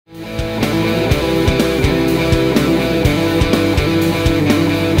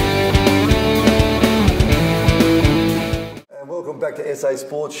Saturday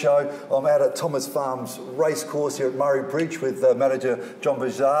Sports Show. I'm out at Thomas Farms Racecourse here at Murray Bridge with manager John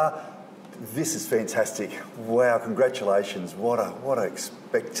Buhagiar. This is fantastic. Wow, congratulations. What a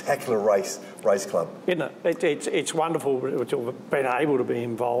spectacular race club. Isn't it? It's wonderful to have been able to be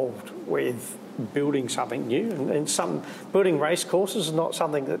involved with building something new, and building race courses is not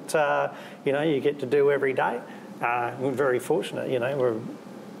something that you get to do every day. We're very fortunate.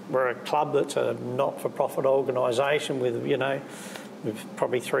 We're a club that's a not-for-profit organisation with with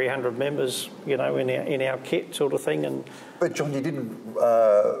probably 300 members in our kit sort of thing. But John, you didn't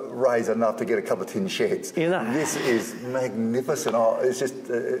raise enough to get a couple of tin sheds. This is magnificent. Oh,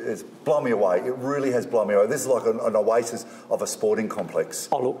 it's blown me away. It really has blown me away. This is like an oasis of a sporting complex.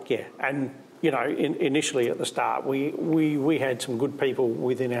 Oh look, yeah, and initially at the start, we had some good people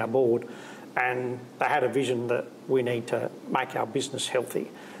within our board, and they had a vision that we need to make our business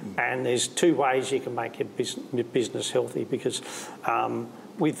healthy. And there's two ways you can make your business healthy, because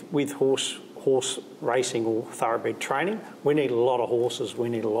with horse racing or thoroughbred training, we need a lot of horses. We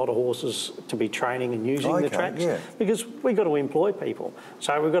need a lot of horses to be training and using the tracks, because we've got to employ people.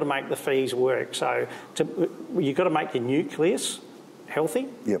 So we've got to make the fees work. So you've got to make your nucleus healthy.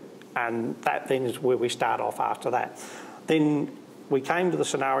 Yep. And that then is where we start off after that. Then we came to the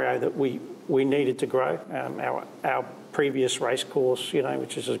scenario that we needed to grow. Our previous race course,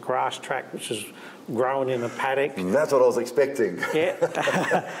 which is a grass track, which is growing in a paddock. That's what I was expecting.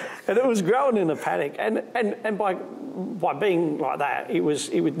 Yeah, and it was growing in a paddock, and by being like that,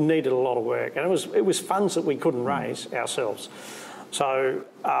 it needed a lot of work, and it was funds that we couldn't raise ourselves. So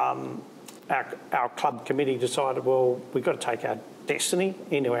our club committee decided, well, we've got to take our destiny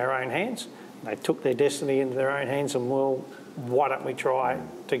into our own hands. They took their destiny into their own hands, and well, why don't we try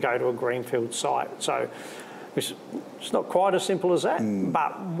to go to a greenfield site? So it's not quite as simple as that,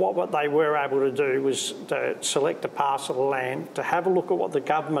 but what they were able to do was to select a parcel of land, to have a look at what the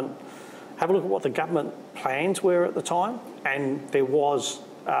government plans were at the time, and there was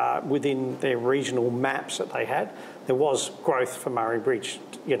within their regional maps that they had, there was growth for Murray Bridge.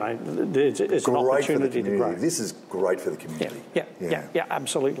 There's an opportunity to grow. This is great for the community. Yeah,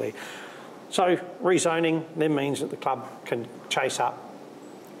 absolutely. So rezoning then means that the club can chase up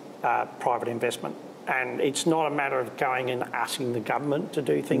private investment. And it's not a matter of going and asking the government to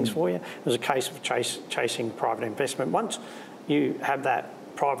do things for you. There's a case of chasing private investment. Once you have that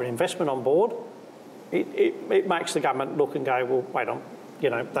private investment on board, it makes the government look and go, well, wait on,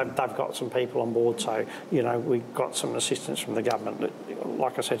 they've got some people on board, so, we've got some assistance from the government.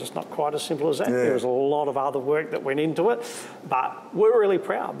 Like I said, it's not quite as simple as that. There was a lot of other work that went into it, but we're really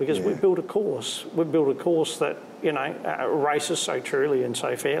proud because we built a course. We built a course that, races so truly and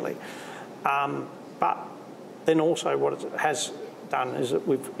so fairly. But then also what it has done is that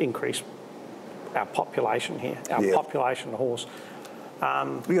we've increased our population here, our population of horse.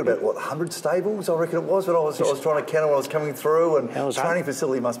 We got about, 100 stables, I reckon it was, when I was trying to count when I was coming through, and training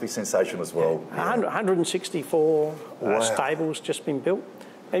facility must be sensational as well. 164 stables just been built.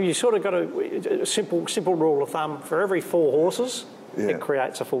 And you sort of got a simple rule of thumb, for every 4 horses, it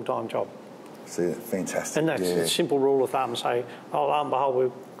creates a full-time job. See, fantastic. And that's a simple rule of thumb. So, lo and behold,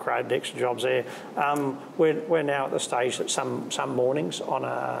 we've created extra jobs there. We're now at the stage that some mornings on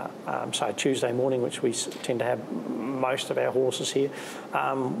a Tuesday morning, which we tend to have most of our horses here,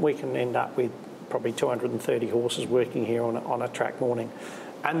 we can end up with probably 230 horses working here on a track morning,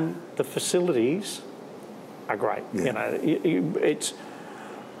 and the facilities are great. It's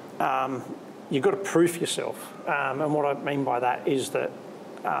you've got to proof yourself, and what I mean by that is that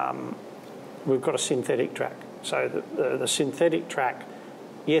we've got a synthetic track. So the synthetic track,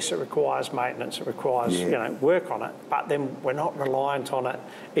 yes, it requires maintenance, it requires work on it, but then we're not reliant on it.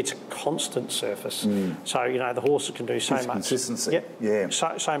 It's a constant surface. So the horses can do so much consistency.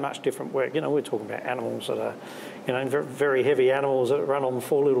 So much different work. We're talking about animals that are very heavy animals that run on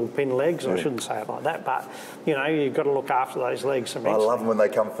 4 little pin legs. I shouldn't say it like that, but you've got to look after those legs. I love them when they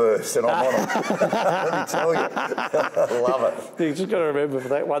come first, and I'm on them. Let me tell you, I love it. You just got to remember, for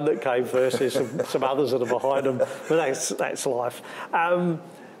that one that came first, there's some others that are behind them, but that's life.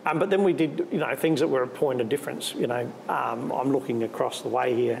 But then we did, things that were a point of difference. I'm looking across the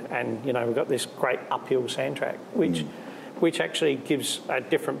way here, and we've got this great uphill sand track, which actually gives a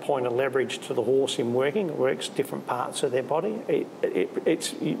different point of leverage to the horse in working. It works different parts of their body.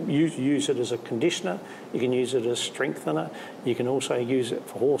 You use it as a conditioner. You can use it as a strengthener. You can also use it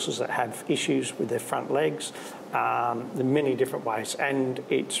for horses that have issues with their front legs. There are many different ways, and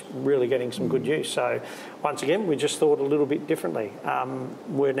it's really getting some good use. So once again, we just thought a little bit differently.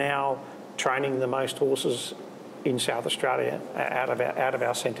 We're now training the most horses in South Australia out of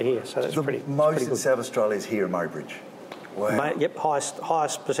our centre here. So that's pretty good. Most in South Australia is here in Murray Bridge. Wow. Yep,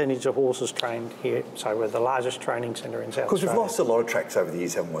 highest percentage of horses trained here. So we're the largest training centre in South Australia. Because we've lost a lot of tracks over the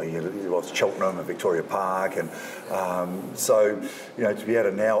years, haven't we? You've lost Cheltenham and Victoria Park, and so to be able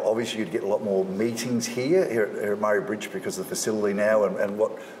to now, obviously, you'd get a lot more meetings here at Murray Bridge because of the facility now, and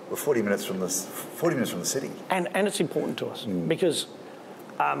we're 40 minutes from the city. And it's important to us because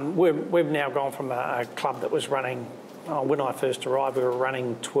we've now gone from a club that was running. When I first arrived, we were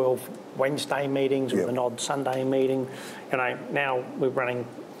running 12 Wednesday meetings with an odd Sunday meeting. Now we're running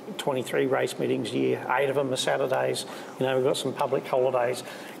 23 race meetings a year. 8 of them are Saturdays. We've got some public holidays.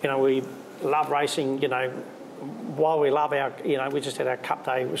 We love racing. While we love we just had our Cup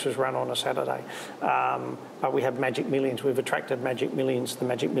Day, which was run on a Saturday. But we have Magic Millions. We've attracted Magic Millions. The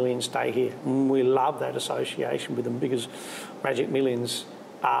Magic Millions stay here. And we love that association with them because Magic Millions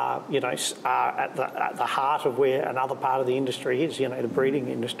are at the heart of where another part of the industry is, the breeding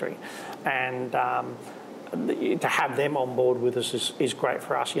industry. And to have them on board with us is great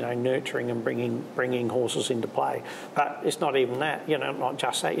for us, nurturing and bringing horses into play. But it's not even that, not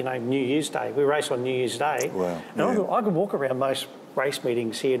just that, New Year's Day. We race on New Year's Day. Wow. And I can walk around most race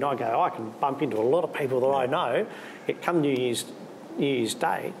meetings here and I can bump into a lot of people that I know. Come New Year's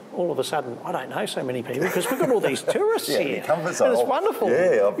Day, all of a sudden, I don't know so many people because we've got all these tourists here. And it's wonderful.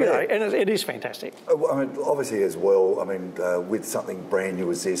 Yeah, I bet. And it is fantastic. Obviously as well, with something brand new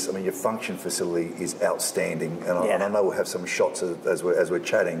as this, your function facility is outstanding. And I know we'll have some shots as we're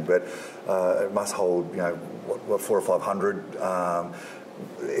chatting, but it must hold, 400 or 500.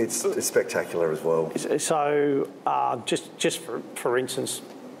 It's spectacular as well. So just for instance,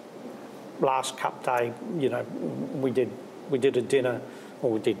 last Cup Day, we did a dinner,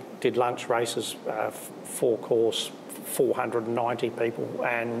 or we did lunch races, 4-course, 490 people,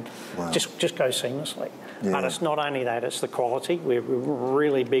 and just go seamlessly. Yeah. And it's not only that; it's the quality. We're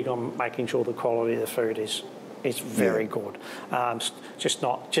really big on making sure the quality of the food is very good. Just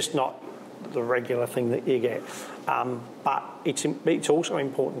not the regular thing that you get. But it's also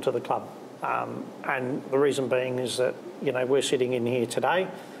important to the club, and the reason being is that we're sitting in here today.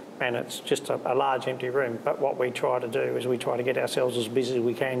 And it's just a large empty room. But what we try to do is we try to get ourselves as busy as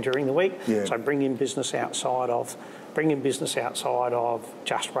we can during the week. Yeah. So bring in business outside of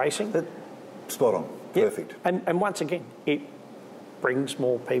just racing. Spot on. Perfect. And once again, it brings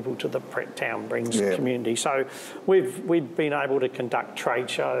more people to the Pret town, brings community. So we've been able to conduct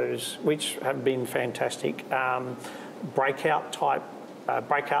trade shows, which have been fantastic. Breakout type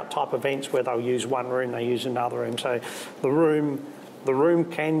events where they'll use one room, they use another room. So the room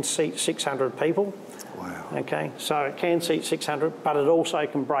can seat 600 people. Wow. Okay, so it can seat 600, but it also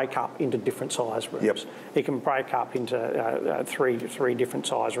can break up into different size rooms. Yep. It can break up into three different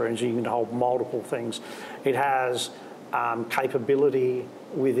size rooms. You can hold multiple things. It has capability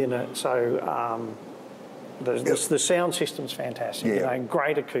within it. So the sound system's fantastic.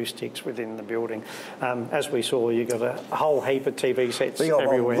 Great acoustics within the building. As we saw, you've got a whole heap of TV sets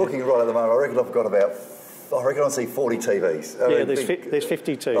everywhere. I'm looking right at the moment. I reckon I've got I reckon I see 40 TVs. There's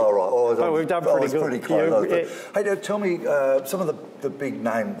 52. Oh, right. But we've done pretty good. Pretty close. Hey, now, tell me some of the big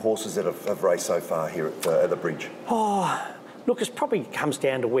name horses that have raced so far here at the bridge. Look, it probably comes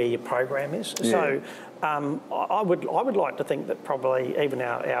down to where your program is. Yeah. So I would like to think that probably even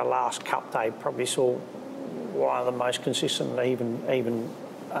our last Cup Day probably saw one of the most consistent even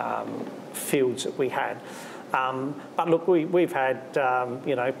fields that we had. But look, we've had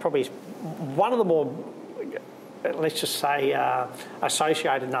probably one of the more, let's just say,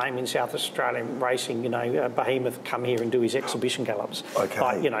 associated name in South Australian racing, Behemoth come here and do his exhibition gallops.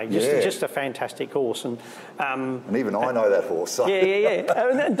 Okay. Just a fantastic horse. And even I know that horse. So.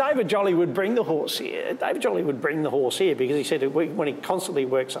 And David Jolly would bring the horse here. Because he said when he constantly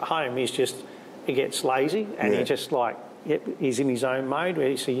works at home, he gets lazy and he just he's in his own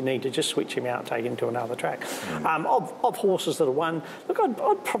mode, so you need to just switch him out, take him to another track. Of horses that have won, look,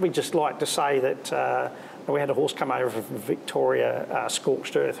 I'd probably just like to say that we had a horse come over from Victoria,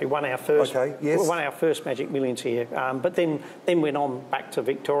 Scorched Earth, who won our first Magic Millions here, but then went on back to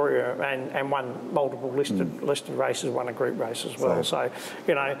Victoria and won multiple listed races, won a group race as well. So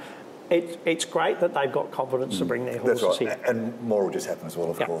it's great that they've got confidence to bring their horses here. And more will just happen as well,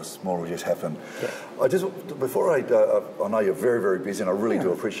 of course. More will just happen. Yeah. Before I know you're very, very busy, and I really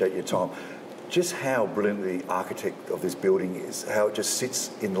do appreciate your time. Just how brilliant the architect of this building is, how it just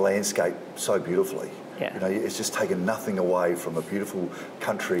sits in the landscape so beautifully. Yeah. It's just taken nothing away from the beautiful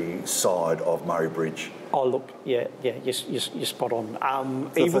countryside of Murray Bridge. Oh, look, you're spot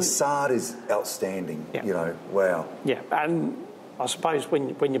on. The facade is outstanding, wow. Yeah, and I suppose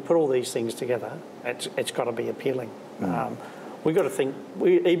when you put all these things together, it's got to be appealing. We've got to think,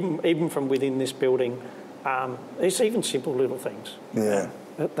 even from within this building, It's even simple little things. Yeah.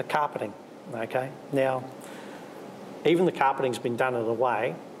 The carpeting, okay? Now, even the carpeting's been done in a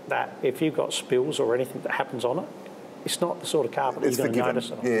way that if you've got spills or anything that happens on it, it's not the sort of carpet you're going to notice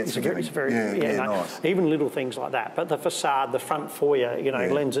it on. Yeah, it's very nice. Even little things like that. But the facade, the front foyer,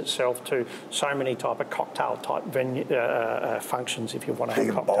 lends itself to so many type of cocktail type venue functions if you want to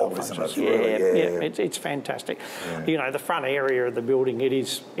have cocktail bold, functions. isn't it? It's fantastic. The front area of the building, it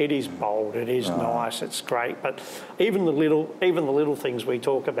is bold, it is nice, it's great. But even the little things we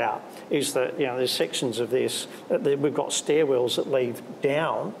talk about is that there's sections of this we've got stairwells that lead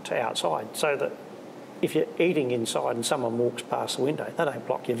down to outside, so that if you're eating inside and someone walks past the window, they don't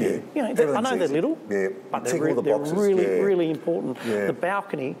block your view. I know they're little, but they're really important. Yeah. The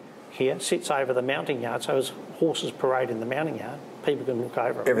balcony here sits over the mounting yard, so as horses parade in the mounting yard, people can look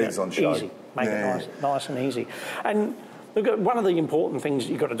over it. Everything's on show. Easy, make it nice and easy. And look, one of the important things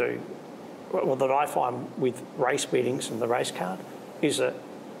you've got to do, well, that I find with race meetings and the race card, is that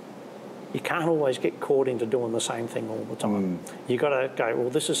you can't always get caught into doing the same thing all the time. You've got to go,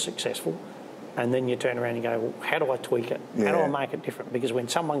 well, this is successful. And then you turn around and go, well, how do I tweak it? How do I make it different? Because when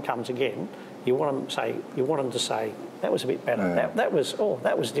someone comes again, you want them to say, that was a bit better. That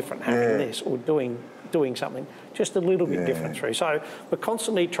was different having this, or doing something just a little bit different through. So we're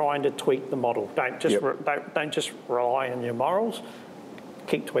constantly trying to tweak the model. Don't just rely on your morals.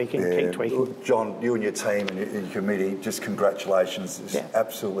 Keep tweaking. John, you and your team and your committee, just congratulations. It's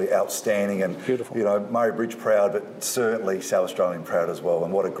absolutely outstanding. And beautiful. Murray Bridge proud, but certainly South Australian proud as well.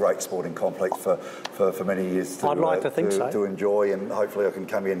 And what a great sporting complex for many years to, I'd like to think so. To enjoy. And hopefully I can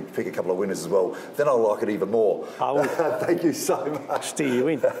come in and pick a couple of winners as well. Then I'll like it even more. I will. Thank you so much. Steer you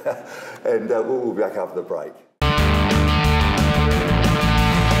in. And we'll be back after the break.